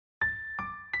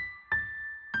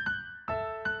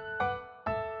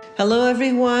Hello,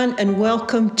 everyone, and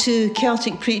welcome to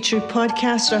Celtic Preacher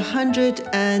Podcast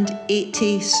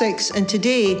 186. And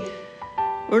today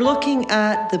we're looking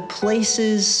at the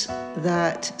places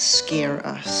that scare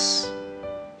us.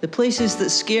 The places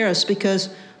that scare us because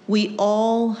we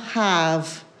all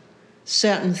have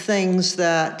certain things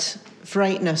that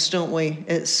frighten us, don't we?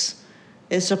 It's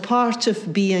a part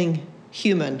of being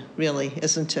human, really,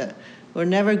 isn't it? We're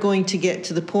never going to get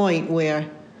to the point where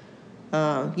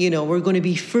we're going to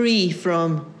be free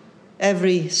from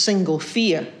every single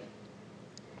fear.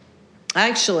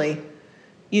 Actually,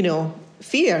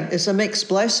 fear is a mixed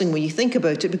blessing when you think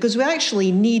about it, because we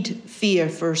actually need fear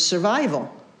for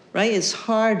survival, right? It's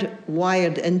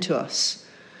hardwired into us.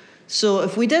 So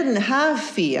if we didn't have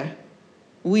fear,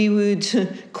 we would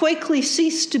quickly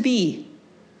cease to be.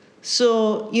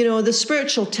 So, the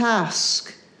spiritual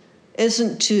task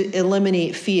isn't to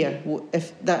eliminate fear,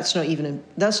 if that's not even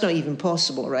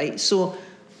possible, right? So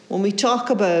when we talk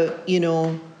about,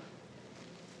 the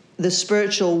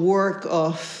spiritual work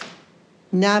of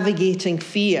navigating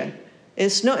fear,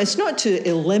 it's not to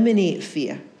eliminate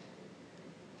fear,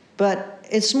 but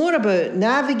it's more about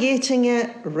navigating it,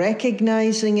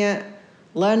 recognizing it,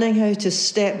 learning how to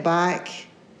step back,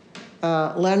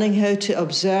 learning how to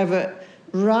observe it,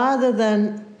 rather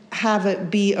than have it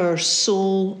be our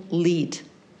sole lead,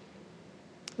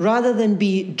 rather than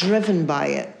be driven by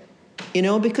it.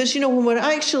 Because, when we're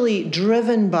actually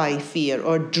driven by fear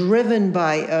or driven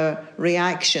by our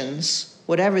reactions,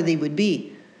 whatever they would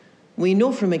be, we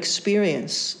know from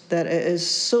experience that it is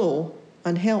so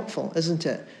unhelpful, isn't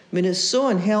it? I mean, it's so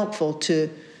unhelpful to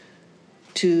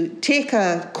take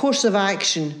a course of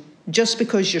action just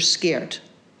because you're scared,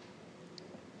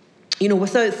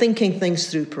 without thinking things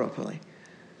through properly.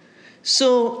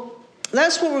 So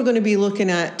that's what we're going to be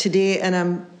looking at today,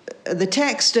 and the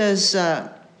text is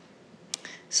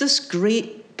it's this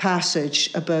great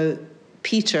passage about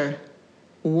Peter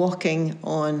walking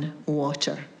on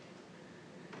water.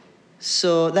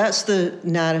 So that's the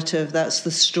narrative, that's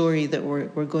the story that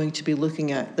we're going to be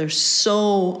looking at. There's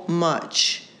so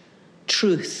much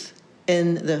truth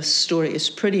in this story. It's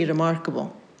pretty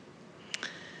remarkable.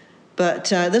 But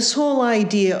this whole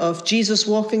idea of Jesus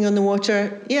walking on the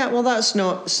water,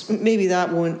 maybe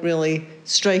that won't really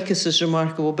strike us as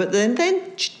remarkable. But then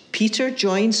Peter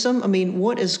joins him. I mean,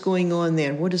 what is going on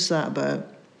there? What is that about?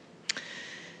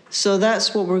 So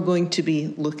that's what we're going to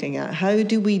be looking at. How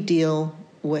do we deal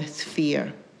with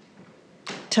fear?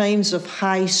 Times of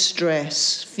high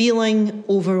stress, feeling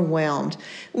overwhelmed.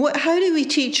 How do we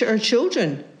teach our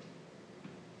children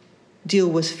deal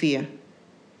with fear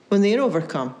when they're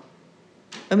overcome?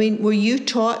 I mean, were you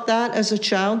taught that as a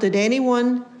child?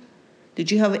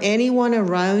 Did you have anyone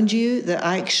around you that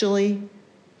actually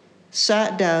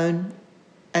sat down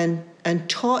and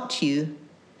taught you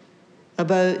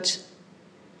about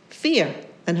fear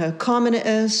and how common it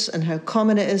is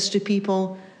to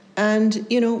people and,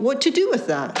 what to do with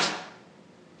that?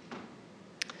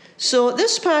 So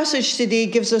this passage today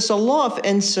gives us a lot of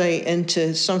insight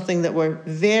into something that we're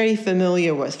very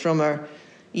familiar with from our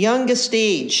youngest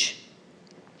age.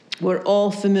 We're all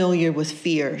familiar with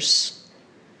fears.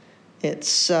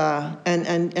 It's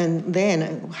and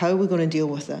then how are we going to deal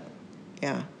with it?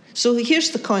 Yeah. So here's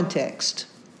the context,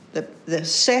 the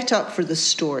setup for the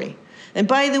story. And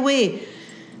by the way,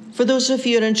 for those of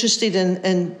you who are interested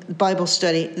in Bible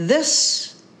study,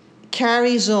 this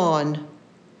carries on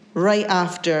right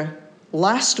after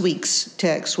last week's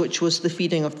text, which was the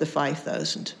feeding of the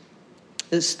 5,000.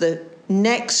 It's the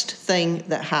next thing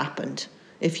that happened,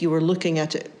 if you were looking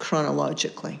at it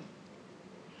chronologically.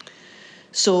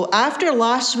 So after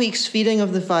last week's feeding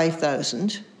of the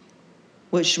 5,000,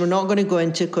 which we're not going to go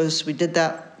into because we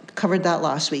covered that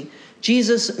last week,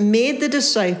 Jesus made the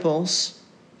disciples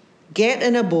get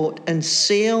in a boat and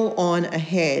sail on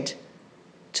ahead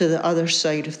to the other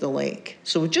side of the lake.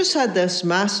 So we just had this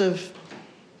massive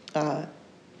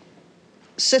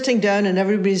sitting down and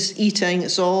everybody's eating.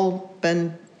 It's all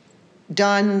been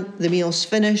done. The meal's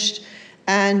finished.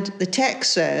 And the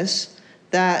text says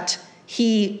that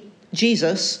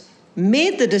Jesus,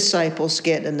 made the disciples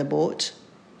get in the boat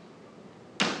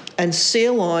and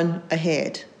sail on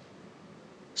ahead.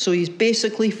 So he's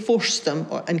basically forced them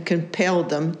and compelled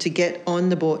them to get on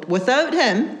the boat without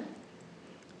him.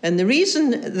 And the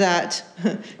reason that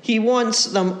he wants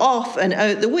them off and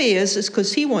out the way is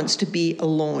because he wants to be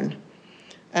alone.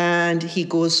 And he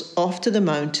goes off to the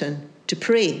mountain to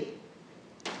pray.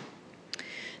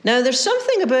 Now, there's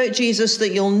something about Jesus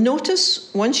that you'll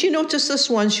notice. Once you notice this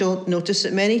once, you'll notice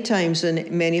it many times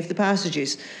in many of the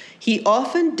passages. He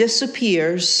often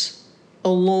disappears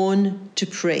alone to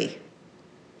pray.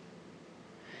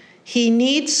 He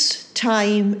needs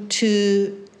time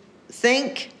to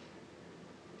think,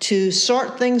 to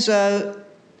sort things out,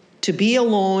 to be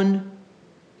alone,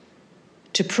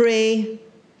 to pray,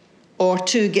 or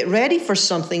to get ready for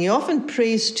something. He often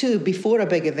prays too before a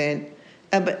big event.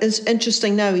 But it's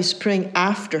interesting now he's praying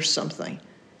after something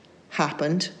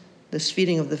happened, this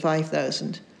feeding of the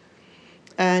 5,000.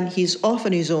 And he's off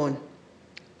on his own.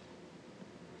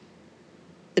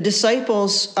 The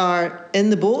disciples are in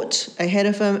the boat ahead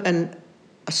of him, and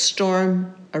a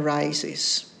storm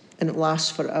arises. And it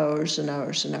lasts for hours and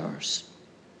hours and hours.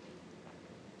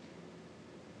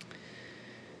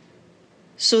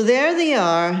 So there they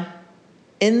are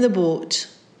in the boat,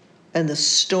 and the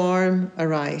storm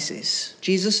arises.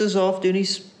 Jesus is off doing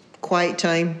his quiet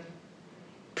time,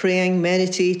 praying,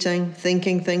 meditating,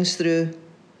 thinking things through.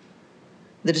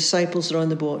 The disciples are on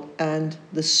the boat, and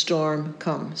the storm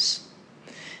comes.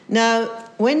 Now,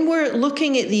 when we're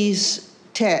looking at these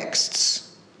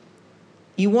texts,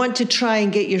 you want to try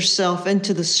and get yourself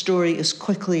into the story as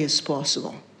quickly as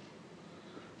possible.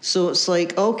 So it's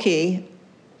like, okay,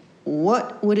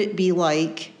 what would it be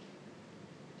like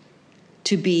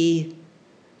to be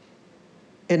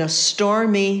in a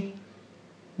stormy,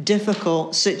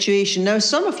 difficult situation? Now,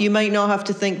 some of you might not have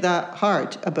to think that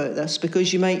hard about this,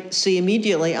 because you might say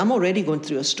immediately, I'm already going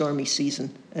through a stormy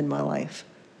season in my life.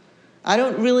 I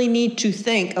don't really need to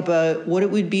think about what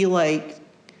it would be like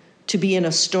to be in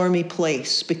a stormy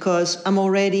place, because I'm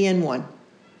already in one.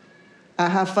 I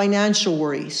have financial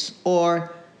worries,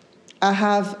 or I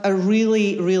have a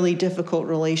really, really difficult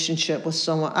relationship with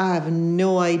someone. I have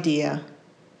no idea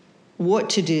what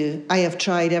to do. I have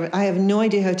tried everything. I have no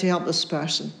idea how to help this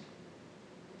person.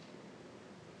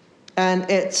 And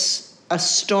it's a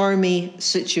stormy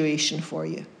situation for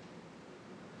you.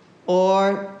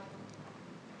 Or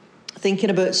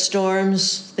thinking about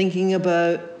storms, thinking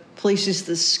about places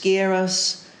that scare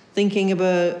us, thinking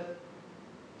about,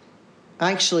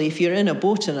 actually, if you're in a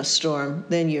boat in a storm,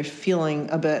 then you're feeling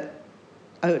a bit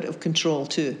out of control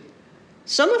too.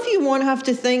 Some of you won't have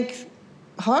to think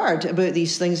hard about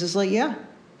these things. It's like, yeah,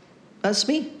 that's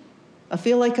me. I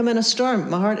feel like I'm in a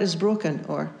storm. My heart is broken,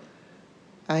 or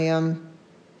I am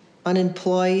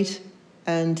unemployed,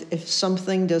 and if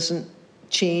something doesn't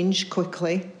change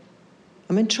quickly,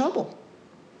 I'm in trouble.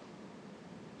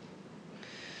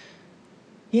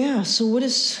 Yeah, so what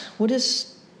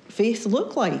does faith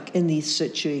look like in these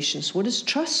situations? What does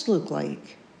trust look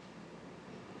like?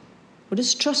 What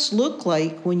does trust look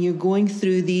like when you're going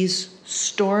through these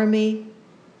stormy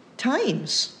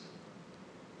times?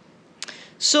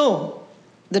 So,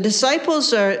 the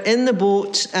disciples are in the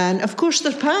boat, and of course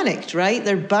they're panicked, right?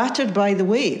 They're battered by the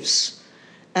waves,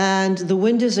 and the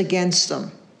wind is against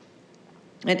them.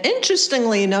 And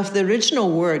interestingly enough, the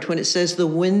original word, when it says the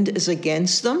wind is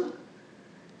against them,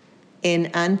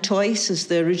 in antois is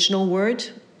the original word.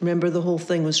 Remember, the whole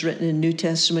thing was written in New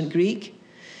Testament Greek.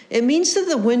 It means that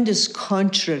the wind is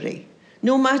contrary.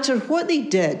 No matter what they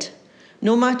did,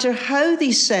 no matter how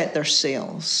they set their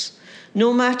sails,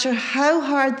 no matter how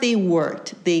hard they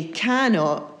worked, they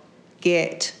cannot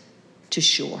get to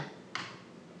shore.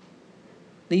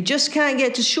 They just can't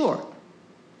get to shore.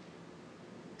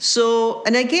 So,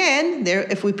 and again, there,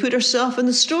 if we put ourselves in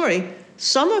the story,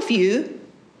 some of you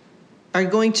are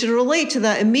going to relate to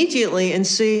that immediately and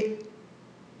say,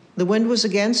 the wind was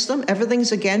against them,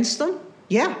 everything's against them.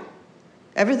 Yeah,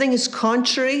 everything is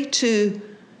contrary to,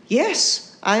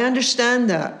 yes, I understand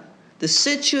that. The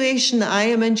situation that I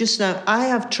am in just now, I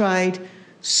have tried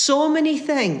so many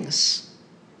things.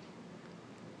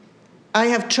 I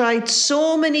have tried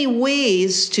so many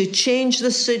ways to change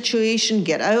the situation,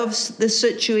 get out of the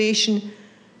situation,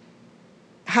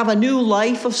 have a new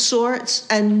life of sorts,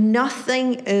 and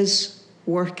nothing is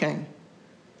working.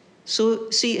 So,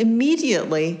 see,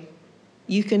 immediately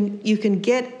you can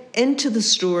get into the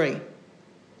story.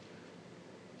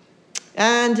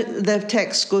 And the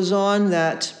text goes on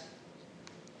that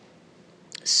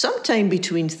sometime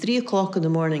between 3 o'clock in the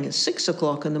morning and 6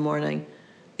 o'clock in the morning,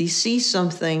 they see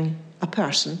something, a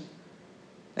person,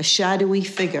 a shadowy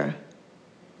figure,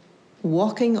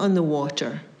 walking on the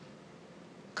water,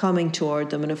 coming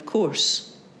toward them. And of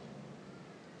course,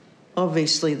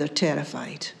 obviously they're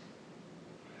terrified.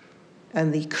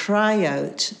 And they cry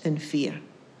out in fear.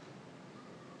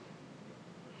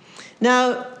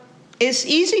 Now, it's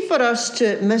easy for us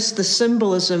to miss the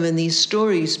symbolism in these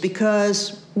stories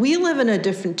because we live in a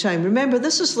different time. Remember,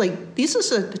 this is a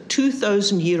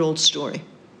 2,000-year-old story.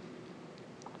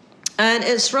 And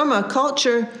it's from a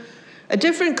culture, a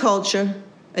different culture,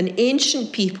 an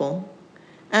ancient people,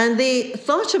 and they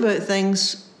thought about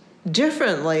things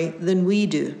differently than we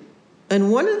do.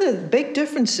 And one of the big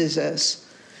differences is,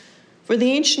 for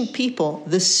the ancient people,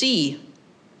 the sea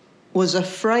was a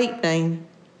frightening,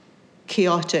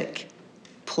 chaotic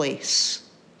place.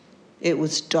 It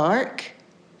was dark,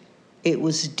 it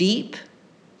was deep,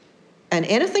 and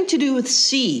anything to do with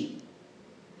sea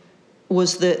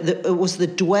was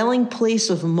the dwelling place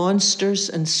of monsters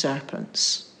and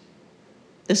serpents.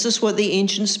 This is what the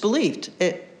ancients believed.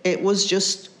 It was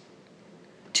just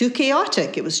too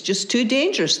chaotic. It was just too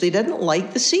dangerous. They didn't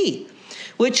like the sea.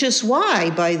 Which is why,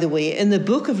 by the way, in the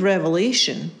book of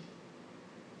Revelation,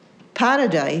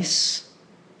 paradise,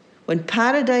 when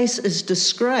paradise is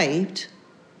described,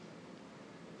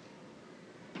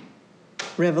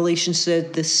 Revelation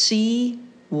said, the sea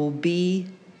will be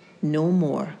no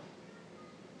more.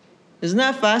 Isn't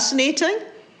that fascinating?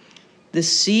 The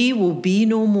sea will be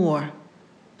no more.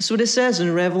 That's what it says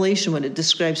in Revelation when it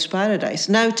describes paradise.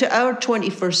 Now, to our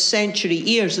 21st century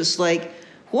ears, it's like,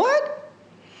 what?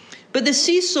 But the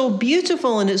sea's so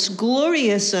beautiful and it's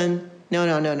glorious and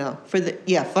no. For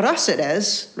us it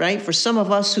is, right? For some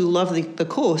of us who love the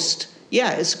coast,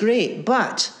 yeah, it's great.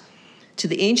 But to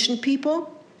the ancient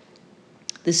people,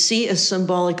 the sea is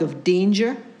symbolic of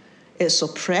danger. It's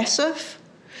oppressive.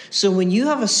 So when you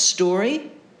have a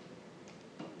story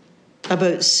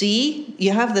about sea,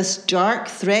 you have this dark,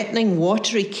 threatening,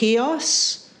 watery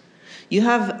chaos. You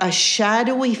have a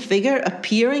shadowy figure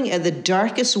appearing at the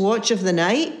darkest watch of the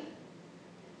night.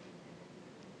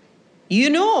 You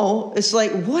know, it's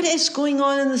like, what is going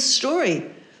on in the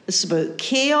story? It's about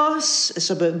chaos. It's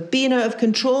about being out of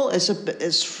control.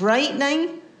 It's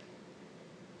frightening.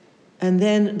 And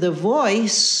then the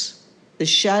voice, the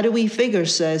shadowy figure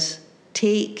says,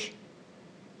 take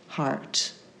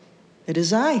heart. It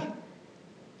is I.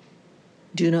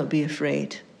 Do not be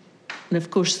afraid. And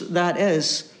of course, that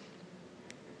is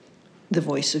the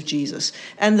voice of Jesus.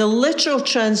 And the literal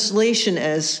translation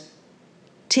is,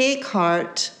 take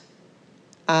heart,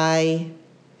 I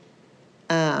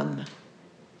am.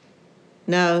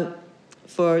 Now,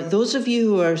 for those of you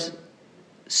who are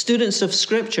students of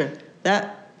Scripture,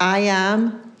 that I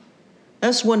am,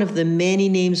 that's one of the many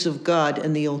names of God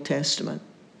in the Old Testament.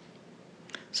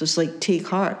 So it's like, take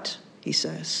heart, he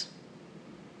says.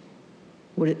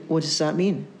 What does that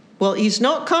mean? Well, he's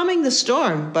not calming the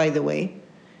storm, by the way.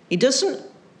 He doesn't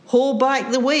hold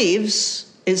back the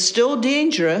waves. It's still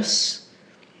dangerous.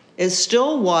 It's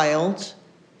still wild.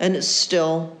 And it's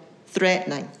still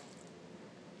threatening.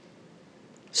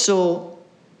 So,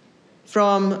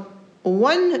 from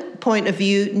one point of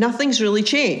view, nothing's really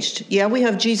changed. Yeah, we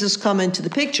have Jesus come into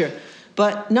the picture,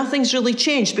 but nothing's really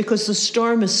changed because the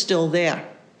storm is still there,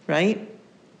 right?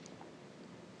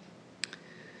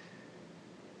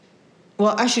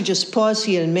 Well, I should just pause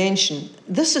here and mention,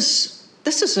 this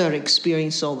is our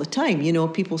experience all the time. You know,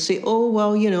 people say, oh,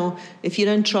 well, you know, if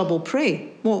you're in trouble,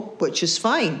 pray. Well, which is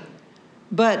fine.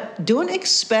 But don't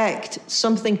expect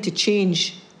something to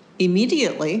change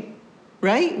immediately,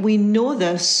 right? We know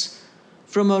this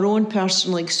from our own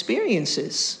personal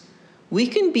experiences. We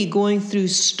can be going through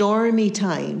stormy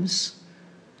times,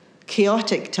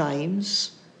 chaotic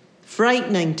times,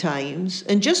 frightening times,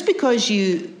 and just because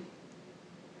you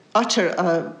utter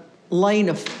a line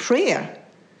of prayer,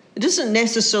 it doesn't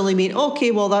necessarily mean,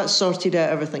 okay, well, that's sorted out,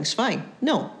 everything's fine.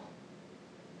 No.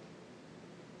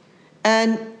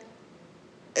 And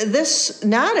this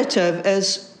narrative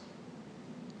is,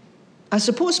 I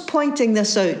suppose, pointing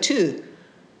this out too.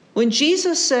 When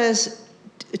Jesus says,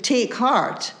 take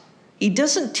heart, he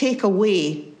doesn't take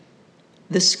away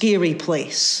the scary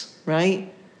place,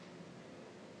 right?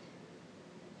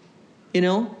 You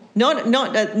know,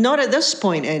 not at this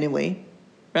point anyway,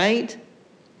 right?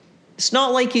 It's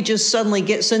not like he just suddenly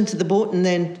gets into the boat and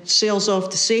then sails off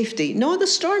to safety. No, the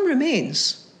storm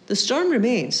remains. The storm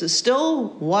remains. It's still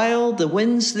wild, the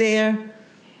wind's there.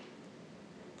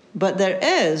 But there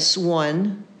is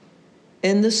one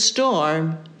in the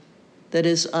storm that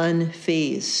is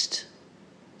unfazed.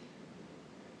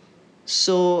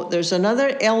 So there's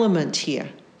another element here.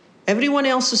 Everyone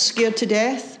else is scared to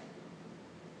death.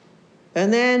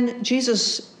 And then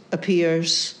Jesus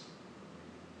appears.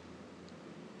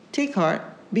 Take heart.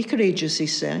 Be courageous, he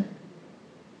said.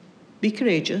 Be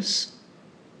courageous.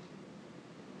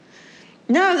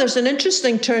 Now there's an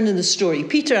interesting turn in the story.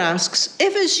 Peter asks,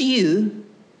 if it's you,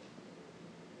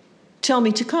 tell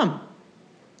me to come.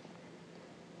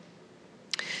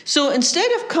 So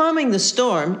instead of calming the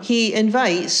storm,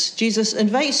 Jesus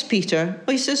invites Peter.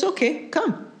 Well, he says, okay,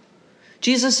 come.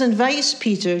 Jesus invites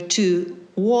Peter to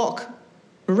walk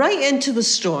right into the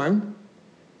storm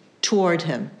toward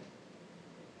him.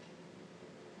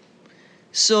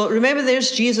 So remember,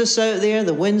 there's Jesus out there,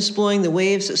 the wind's blowing, the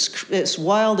waves, it's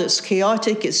wild, it's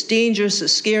chaotic, it's dangerous,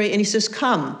 it's scary. And he says,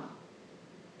 come.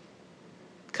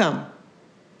 Come,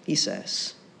 he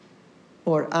says.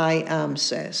 Or I am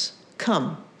says,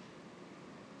 come.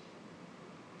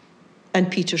 And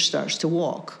Peter starts to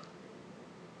walk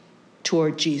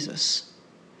toward Jesus.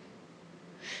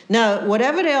 Now,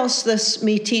 whatever else this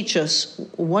may teach us,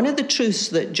 one of the truths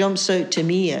that jumps out to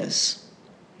me is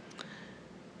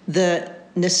the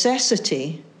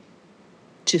necessity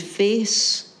to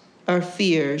face our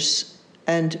fears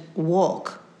and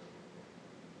walk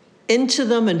into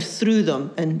them and through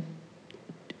them. And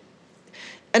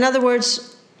in other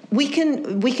words, we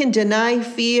can deny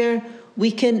fear,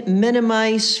 we can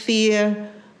minimize fear,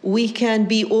 we can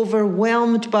be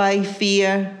overwhelmed by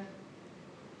fear.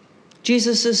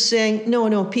 Jesus is saying,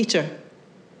 no, Peter,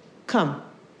 come.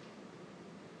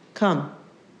 Come.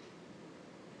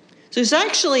 So he's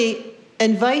actually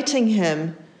inviting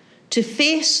him to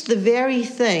face the very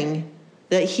thing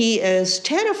that he is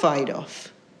terrified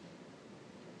of.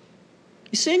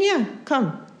 He's saying, yeah,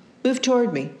 come, move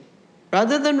toward me,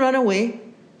 rather than run away.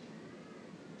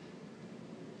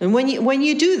 And when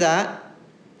you do that,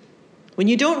 when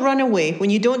you don't run away, when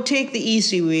you don't take the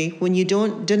easy way, when you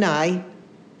don't deny,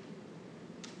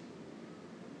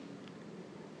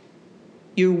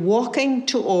 you're walking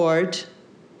toward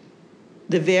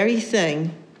the very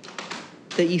thing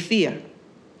that you fear.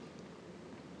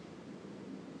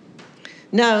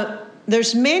 Now,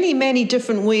 there's many, many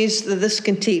different ways that this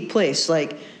can take place.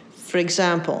 Like, for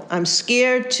example, I'm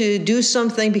scared to do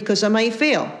something because I might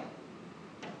fail.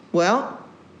 Well,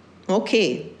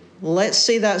 okay, let's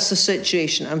say that's the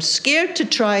situation. I'm scared to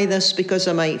try this because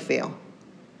I might fail.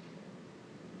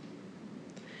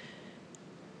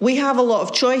 We have a lot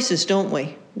of choices, don't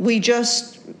we? We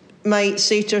just might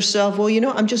say to ourselves, well,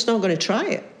 I'm just not going to try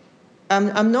it.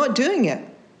 I'm not doing it.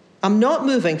 I'm not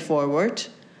moving forward.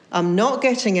 I'm not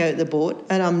getting out the boat,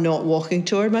 and I'm not walking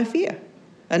toward my fear.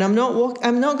 And I'm not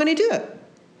going to do it.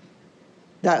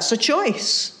 That's a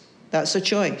choice. That's a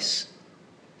choice.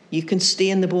 You can stay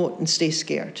in the boat and stay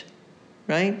scared,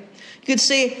 right? You could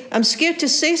say, I'm scared to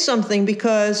say something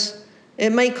because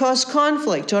it might cause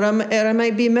conflict, or I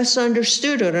might be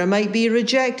misunderstood, or I might be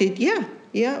rejected. Yeah,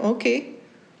 okay.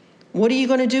 What are you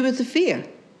going to do with the fear?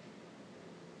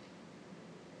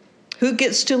 Who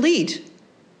gets to lead?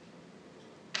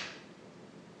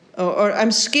 Or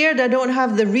I'm scared I don't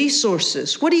have the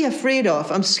resources. What are you afraid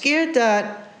of? I'm scared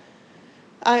that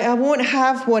I won't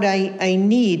have what I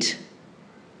need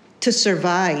to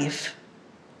survive.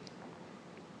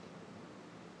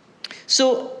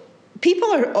 So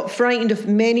people are frightened of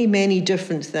many, many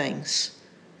different things.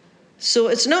 So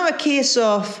it's not a case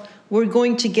of we're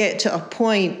going to get to a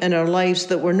point in our lives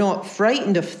that we're not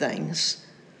frightened of things.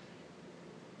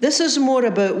 This is more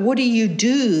about, what do you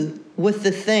do with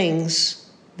the things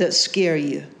that scare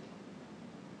you?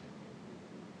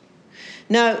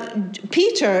 Now,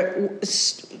 Peter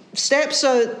steps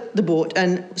out the boat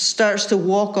and starts to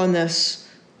walk on this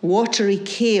watery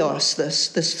chaos,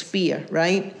 this fear,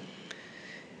 right?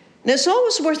 And it's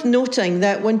always worth noting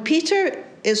that when Peter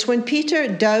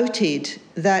doubted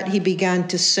that he began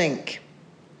to sink.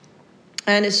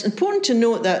 And it's important to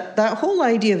note that whole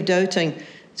idea of doubting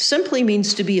simply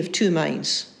means to be of two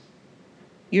minds.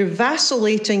 You're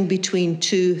vacillating between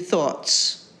two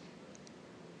thoughts.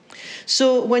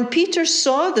 So when Peter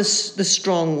saw the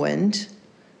strong wind,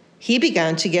 he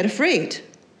began to get afraid.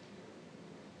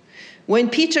 When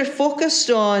Peter focused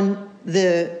on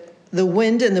the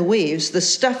wind and the waves, the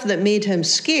stuff that made him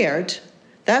scared,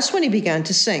 that's when he began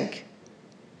to sink.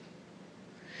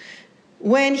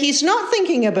 When he's not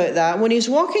thinking about that, when he's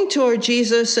walking toward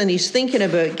Jesus and he's thinking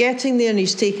about getting there and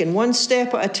he's taking one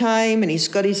step at a time and he's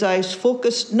got his eyes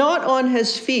focused not on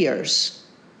his fears,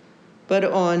 but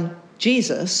on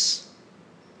Jesus,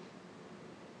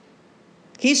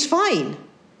 he's fine.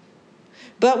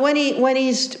 But when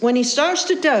he starts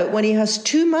to doubt, when he has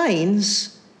two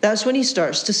minds, that's when he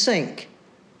starts to sink.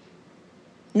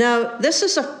 Now, this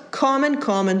is a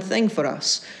common thing for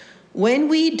us. When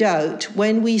we doubt,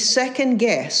 when we second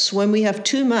guess, when we have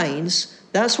two minds,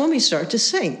 that's when we start to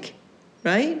sink,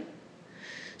 right?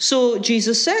 So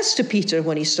Jesus says to Peter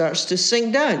when he starts to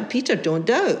sink down, Peter, don't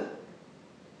doubt.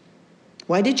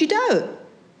 Why did you doubt?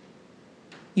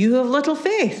 You have little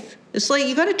faith. It's like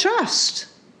you got to trust.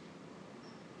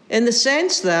 In the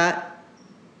sense that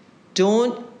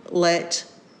don't let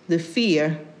the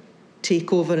fear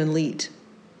take over and lead.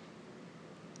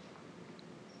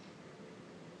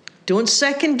 Don't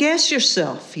second guess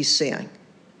yourself, he's saying.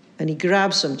 And he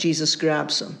grabs him, Jesus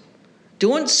grabs him.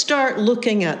 Don't start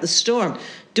looking at the storm.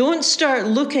 Don't start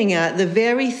looking at the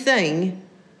very thing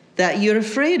that you're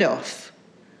afraid of.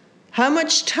 How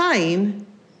much time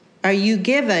are you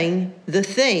giving the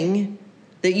thing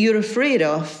that you're afraid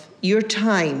of your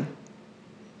time?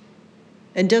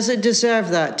 And does it deserve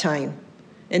that time?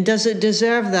 And does it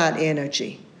deserve that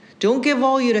energy? Don't give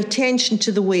all your attention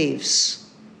to the waves.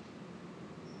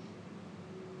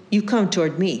 You come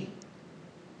toward me.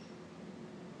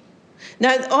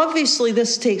 Now, obviously,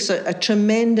 this takes a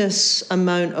tremendous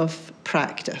amount of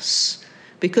practice,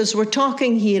 because we're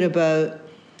talking here about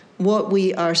what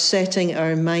we are setting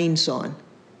our minds on.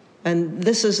 And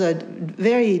this is a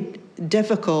very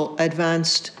difficult,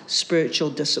 advanced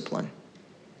spiritual discipline.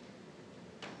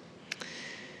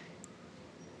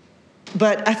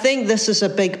 But I think this is a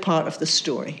big part of the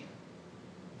story.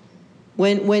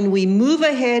 When we move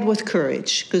ahead with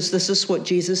courage, because this is what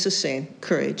Jesus is saying,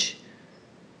 courage.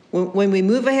 When we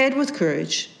move ahead with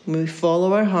courage, when we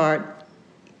follow our heart,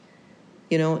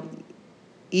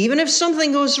 even if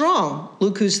something goes wrong,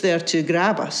 look who's there to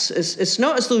grab us. It's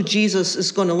not as though Jesus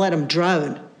is going to let him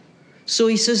drown. So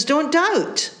he says, don't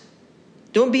doubt.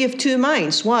 Don't be of two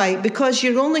minds. Why? Because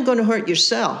you're only going to hurt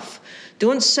yourself.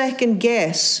 Don't second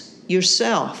guess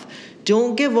yourself.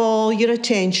 Don't give all your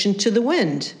attention to the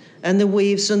wind and the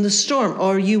waves and the storm,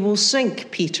 or you will sink,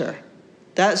 Peter.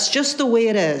 That's just the way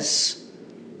it is.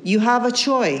 You have a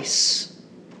choice.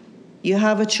 You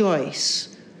have a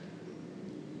choice.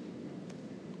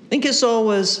 I think it's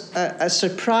always a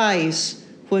surprise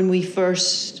when we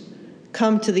first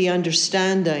come to the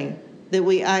understanding that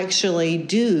we actually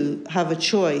do have a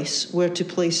choice where to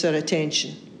place our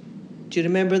attention. Do you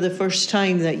remember the first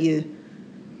time that you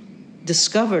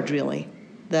discovered, really,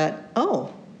 that,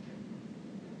 oh,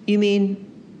 you mean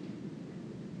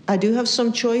I do have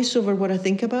some choice over what I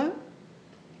think about?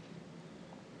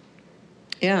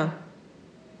 Yeah.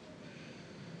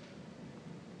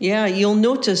 Yeah, you'll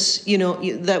notice,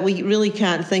 that we really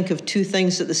can't think of two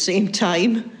things at the same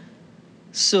time.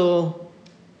 So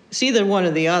it's either one or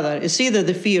the other. It's either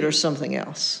the fear or something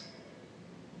else.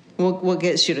 What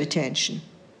gets your attention?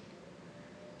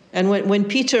 And when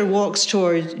Peter walks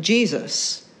toward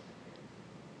Jesus,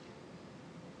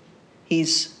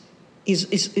 he's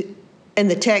in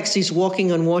the text, he's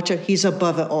walking on water. He's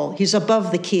above it all. He's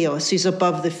above the chaos. He's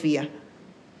above the fear.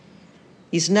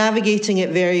 He's navigating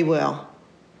it very well.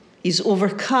 He's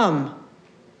overcome.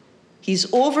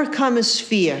 He's overcome his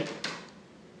fear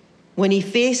when he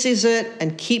faces it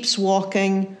and keeps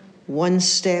walking one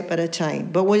step at a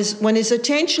time. But when his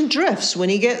attention drifts, when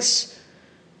he gets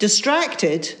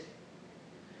distracted,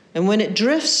 and when it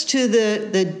drifts to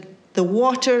the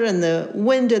water and the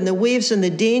wind and the waves and the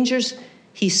dangers,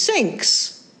 he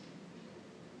sinks.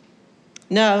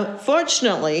 Now,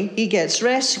 fortunately, he gets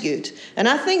rescued. And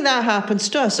I think that happens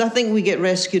to us. I think we get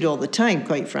rescued all the time,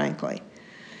 quite frankly.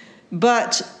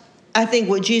 But I think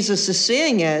what Jesus is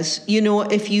saying is,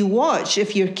 if you watch,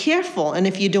 if you're careful, and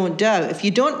if you don't doubt, if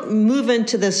you don't move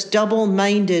into this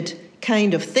double-minded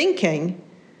kind of thinking,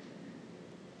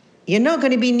 you're not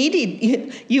going to be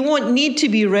needed. You won't need to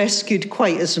be rescued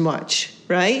quite as much,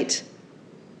 right?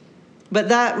 But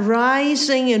that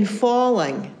rising and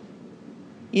falling,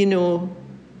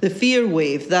 the fear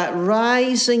wave, that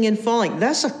rising and falling,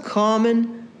 that's a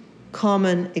common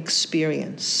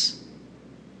experience.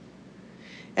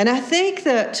 And I think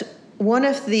that one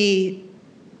of it's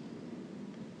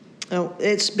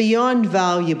beyond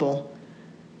valuable,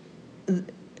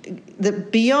 the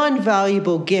beyond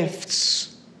valuable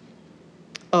gifts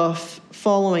of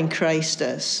following Christ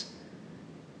is,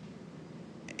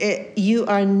 you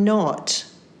are not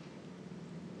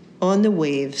on the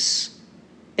waves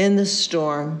in the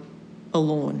storm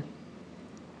alone.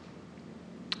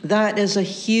 That is a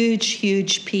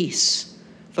huge piece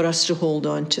for us to hold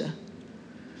on to.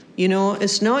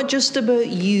 It's not just about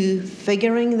you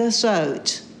figuring this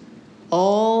out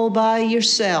all by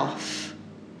yourself.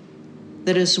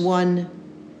 There is one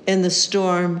in the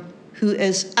storm who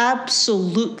is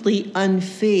absolutely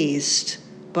unfazed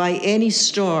by any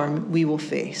storm we will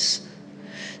face.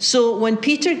 So when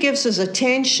Peter gives his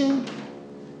attention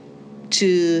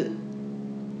to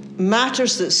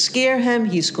matters that scare him,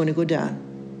 he's going to go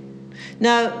down.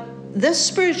 Now, this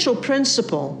spiritual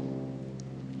principle,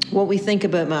 what we think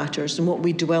about matters and what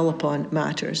we dwell upon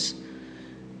matters,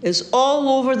 is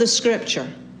all over the scripture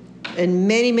in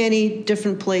many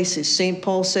different places. St.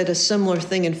 Paul said a similar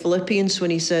thing in Philippians when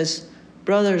he says,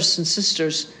 brothers and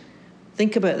sisters,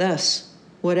 think about this.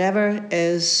 Whatever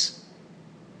is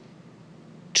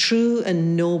true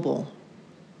and noble,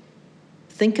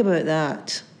 think about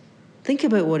that. Think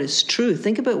about what is true.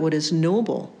 Think about what is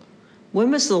noble.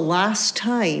 When was the last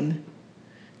time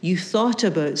you thought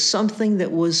about something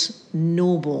that was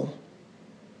noble?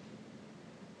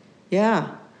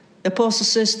 Yeah. The apostle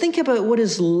says, think about what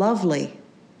is lovely.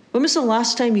 When was the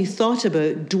last time you thought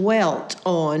about, dwelt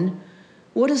on,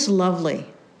 what is lovely?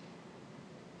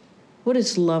 What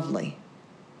is lovely?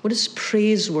 What is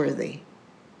praiseworthy?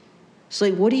 It's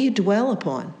like, what do you dwell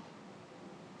upon?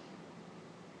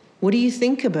 What do you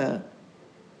think about?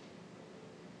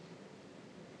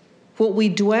 What we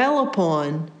dwell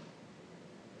upon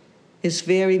is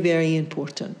very, very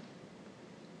important.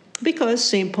 Because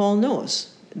St. Paul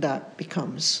knows that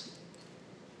becomes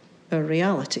a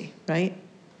reality, right?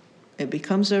 It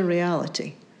becomes a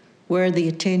reality where the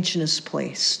attention is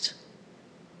placed.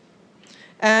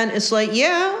 And it's like,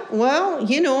 yeah, well,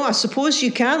 I suppose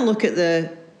you can look at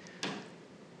the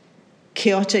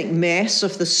chaotic mess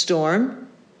of the storm,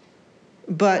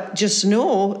 but just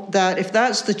know that if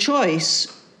that's the choice,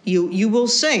 you will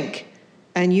sink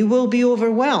and you will be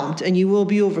overwhelmed and you will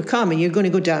be overcome and you're going to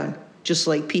go down, just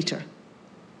like Peter.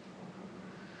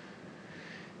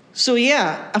 So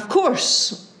yeah, of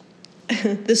course,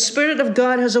 the Spirit of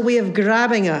God has a way of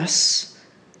grabbing us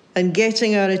and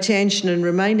getting our attention and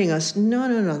reminding us,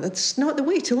 no, that's not the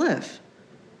way to live.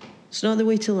 It's not the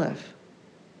way to live.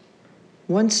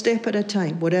 One step at a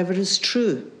time, whatever is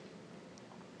true,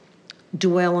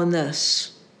 dwell on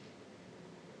this.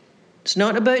 It's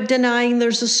not about denying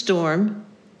there's a storm.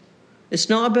 It's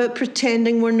not about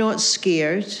pretending we're not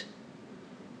scared.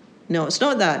 No, it's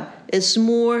not that. It's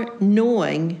more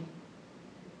knowing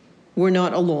we're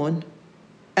not alone.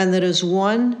 And there is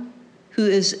one who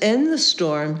is in the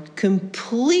storm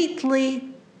completely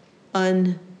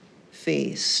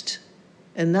unfazed.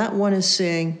 And that one is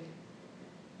saying,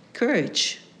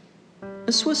 courage.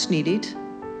 That's what's needed.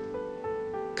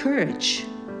 Courage.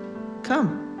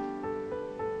 Come.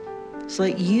 It's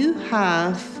like you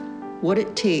have what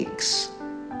it takes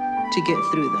to get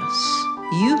through this.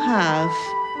 You have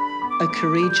a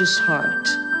courageous heart.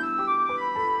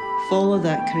 Follow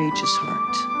that courageous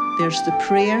heart. There's the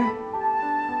prayer.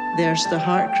 There's the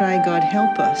heart cry, God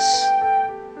help us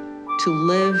to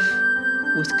live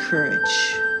with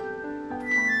courage.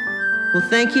 Well,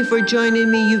 thank you for joining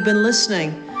me. You've been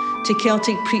listening to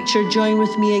Celtic Preacher. Join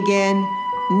with me again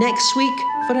next week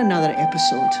for another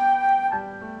episode.